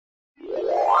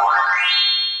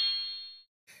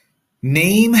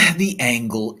Name the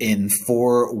angle in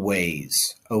 4 ways.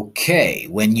 Okay,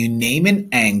 when you name an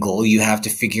angle, you have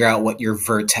to figure out what your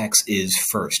vertex is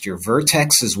first. Your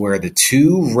vertex is where the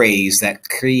two rays that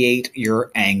create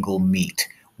your angle meet.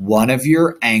 One of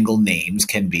your angle names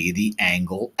can be the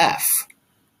angle F.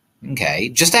 Okay,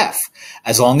 just F.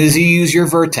 As long as you use your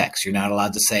vertex, you're not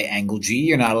allowed to say angle G,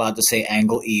 you're not allowed to say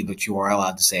angle E, but you are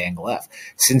allowed to say angle F.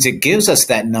 Since it gives us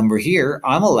that number here,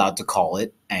 I'm allowed to call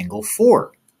it angle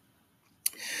 4.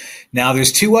 Now,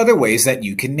 there's 2 other ways that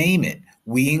you can name it.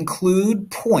 We include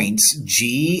points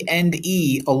G and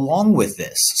E along with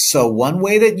this. So one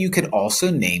way that you could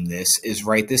also name this is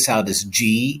write this out as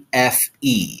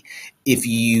GFE. If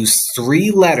you use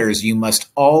 3 letters, you must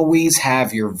always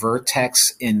have your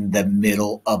vertex in the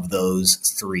middle of those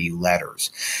 3 letters.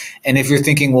 And if you're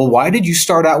thinking, well, why did you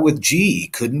start out with G?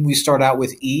 Couldn't we start out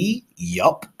with E?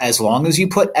 Yup. As long as you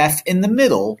put F in the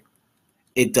middle,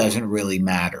 it doesn't really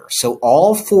matter. So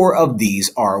all 4 of these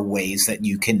are ways that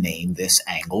you can name this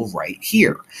angle right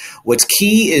here. What's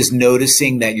key is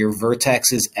noticing that your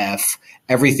vertex is F.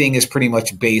 Everything is pretty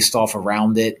much based off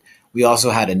around it. We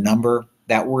also had a number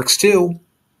that works too.